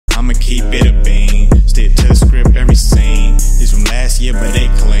I'ma keep it a bean. Stick to the script, every scene. These from last year, but they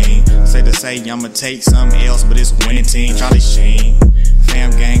clean. Say to say, I'ma take something else, but it's winning team. Charlie Sheen,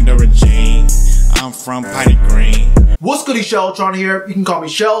 fam gang, the regime. I'm from Potty Green. What's goody, Shellitronnn here. You can call me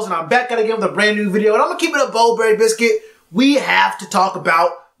Shells, and I'm back at again with a brand new video. And I'm gonna keep it a Bowlberry biscuit. We have to talk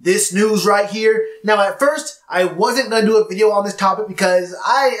about this news right here. Now, at first, I wasn't gonna do a video on this topic because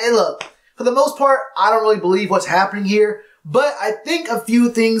look, for the most part, I don't really believe what's happening here. But I think a few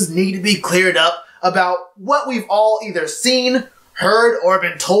things need to be cleared up about what we've all either seen, heard, or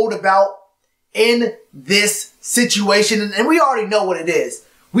been told about in this situation. And we already know what it is.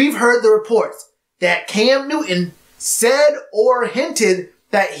 We've heard the reports that Cam Newton said or hinted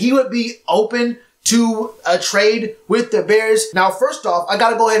that he would be open to a trade with the Bears. Now, first off, I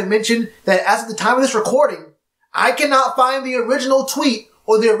gotta go ahead and mention that as of the time of this recording, I cannot find the original tweet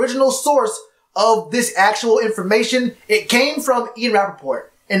or the original source of this actual information. It came from Ian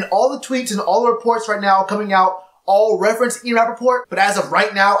Rapoport. And all the tweets and all the reports right now coming out all reference Ian Rapoport. But as of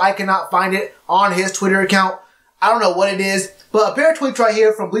right now, I cannot find it on his Twitter account. I don't know what it is. But a pair of tweets right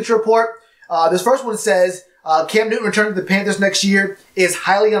here from Bleacher Report. This first one says, Cam Newton returning to the Panthers next year is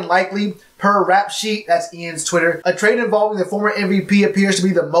highly unlikely per Rap Sheet. That's Ian's Twitter. A trade involving the former MVP appears to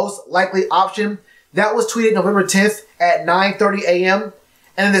be the most likely option. That was tweeted November 10th at 9:30 a.m.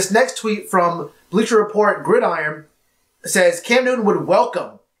 And then this next tweet from Bleacher Report Gridiron says, Cam Newton would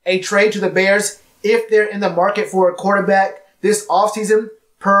welcome a trade to the Bears if they're in the market for a quarterback this offseason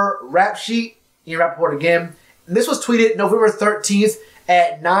per Rap Sheet. Ian Rapoport again. And this was tweeted November 13th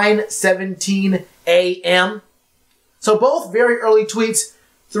at 9:17 a.m. So both very early tweets,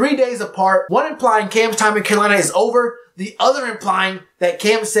 3 days apart. One implying Cam's time in Carolina is over. The other implying that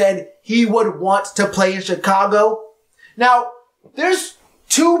Cam said he would want to play in Chicago. Now, there's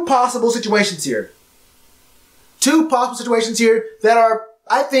two possible situations here. Two possible situations here that are,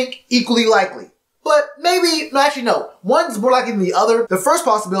 I think, equally likely. But maybe, actually no, one's more likely than the other. The first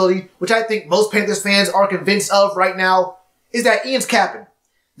possibility, which I think most Panthers fans are convinced of right now, is that Ian's capping.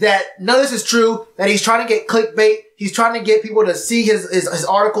 That none of this is true, that he's trying to get clickbait, he's trying to get people to see his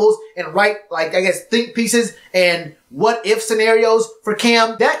articles and write, like, I guess, think pieces and what if scenarios for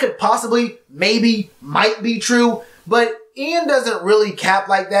Cam. That could possibly, maybe, might be true, but Ian doesn't really cap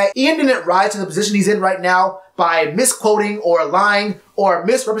like that. Ian didn't rise to the position he's in right now by misquoting or lying or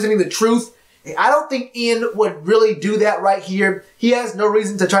misrepresenting the truth. I don't think Ian would really do that right here. He has no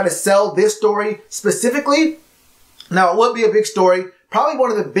reason to try to sell this story specifically. Now, it would be a big story. Probably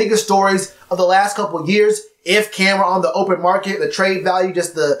one of the biggest stories of the last couple of years if Cam were on the open market, the trade value,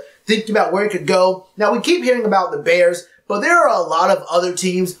 just the thinking about where it could go. Now, we keep hearing about the Bears, but there are a lot of other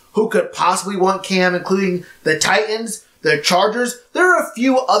teams who could possibly want Cam, including the Titans, the Chargers. There are a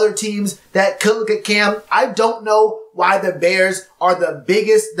few other teams that could look at Cam. I don't know why the Bears are the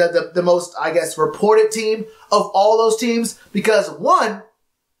biggest, the most, I guess, reported team of all those teams. Because one,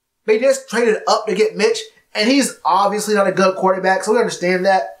 they just traded up to get Mitch, and he's obviously not a good quarterback, so we understand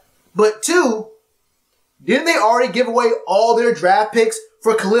that. But two, didn't they already give away all their draft picks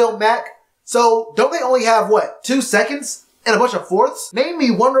for Khalil Mack? So don't they only have, what, 2 seconds and a bunch of fourths? Name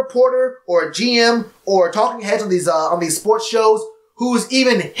me one reporter or a GM or talking heads on these sports shows who's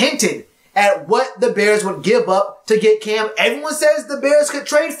even hinted at what the Bears would give up to get Cam. Everyone says the Bears could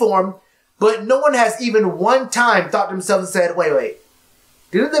trade for him, but no one has even one time thought to themselves and said, wait,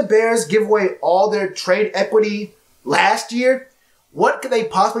 didn't the Bears give away all their trade equity last year? What could they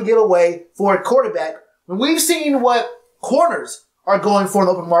possibly give away for a quarterback when we've seen what corners are going for in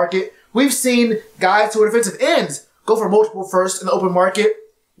the open market? We've seen guys who are defensive ends go for multiple firsts in the open market.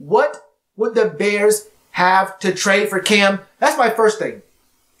 What would the Bears have to trade for Cam? That's my first thing.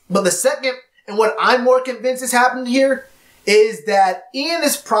 But the second, and what I'm more convinced is happening here, is that Ian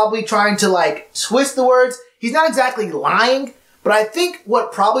is probably trying to, like, twist the words. He's not exactly lying, but I think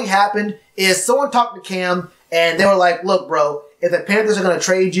what probably happened is someone talked to Cam, and they were like, look, bro, if the Panthers are going to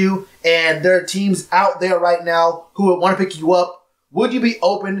trade you, and there are teams out there right now who would want to pick you up, would you be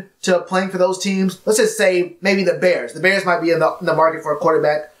open to playing for those teams? Let's just say maybe the Bears. The Bears might be in the market for a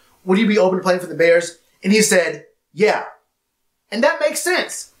quarterback. Would you be open to playing for the Bears? And he said, yeah. And that makes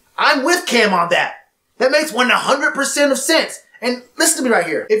sense. I'm with Cam on that. That makes 100% of sense. And listen to me right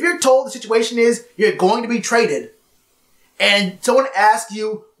here. If you're told the situation is you're going to be traded and someone asks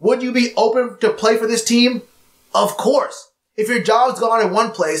you, would you be open to play for this team? Of course. If your job's gone in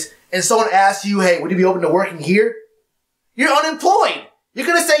one place and someone asks you, hey, would you be open to working here? You're unemployed. You're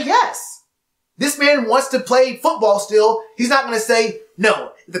going to say yes. This man wants to play football still. He's not going to say,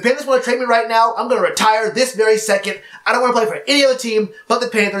 no, if the Panthers want to trade me right now, I'm going to retire this very second. I don't want to play for any other team but the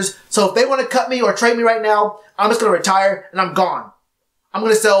Panthers. So if they want to cut me or trade me right now, I'm just going to retire and I'm gone. I'm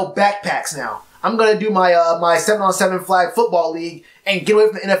going to sell backpacks now. I'm going to do my my 7-on-7 flag football league and get away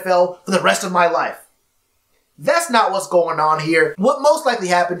from the NFL for the rest of my life. That's not what's going on here. What most likely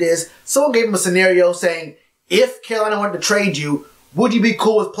happened is someone gave him a scenario saying, if Carolina wanted to trade you, would you be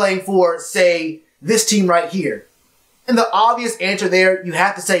cool with playing for, say, this team right here? And the obvious answer there, you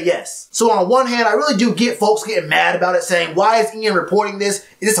have to say yes. So on one hand, I really do get folks getting mad about it, saying, why is Ian reporting this?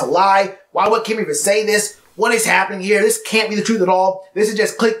 Is this a lie? Why would Kim even say this? What is happening here? This can't be the truth at all. This is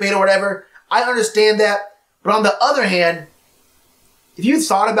just clickbait or whatever. I understand that. But on the other hand, if you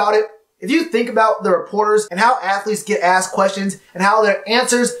thought about it, if you think about the reporters and how athletes get asked questions and how their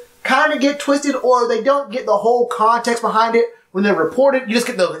answers kind of get twisted or they don't get the whole context behind it when they're reported, you just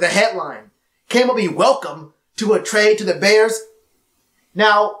get the headline. Cam will be welcome to a trade to the Bears.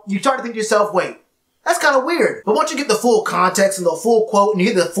 Now, you start to think to yourself, wait, that's kind of weird. But once you get the full context and the full quote and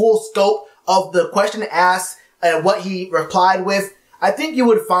you get the full scope of the question asked and what he replied with, I think you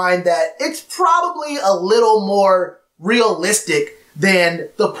would find that it's probably a little more realistic than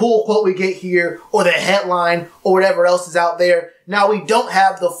the pull quote we get here or the headline or whatever else is out there. Now, we don't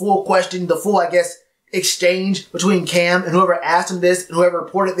have the full question, the full, I guess, exchange between Cam and whoever asked him this and whoever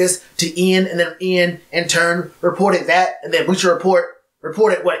reported this to Ian, and then Ian in turn reported that, and then Bleacher Report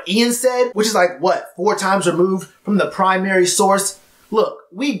reported what Ian said, which is like, what, 4 times removed from the primary source. Look,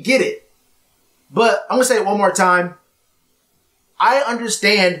 we get it. But I'm going to say it one more time. I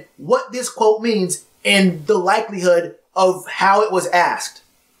understand what this quote means and the likelihood of how it was asked.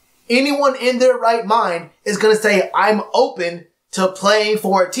 Anyone in their right mind is going to say, I'm open to playing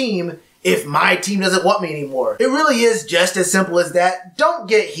for a team if my team doesn't want me anymore. It really is just as simple as that. Don't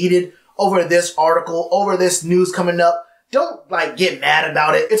get heated over this article, over this news coming up. Don't get mad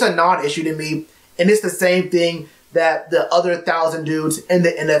about it. It's a non-issue to me. And it's the same thing that the other 1,000 dudes in the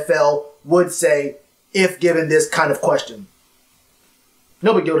NFL would say if given this kind of question.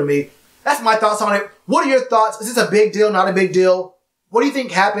 No big deal to me. That's my thoughts on it. What are your thoughts? Is this a big deal, not a big deal? What do you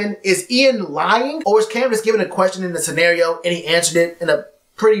think happened? Is Ian lying? Or is Cam just given a question in the scenario and he answered it in a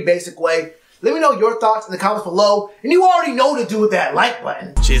pretty basic way? Let me know your thoughts in the comments below. And you already know to do with that like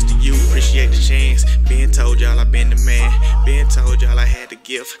button. Cheers to you, appreciate the chance. Been told y'all I been the man. Been told y'all I had the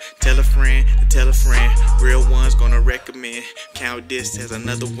gift. Tell a friend to tell a friend. Real ones gonna recommend. Count this as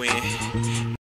another win.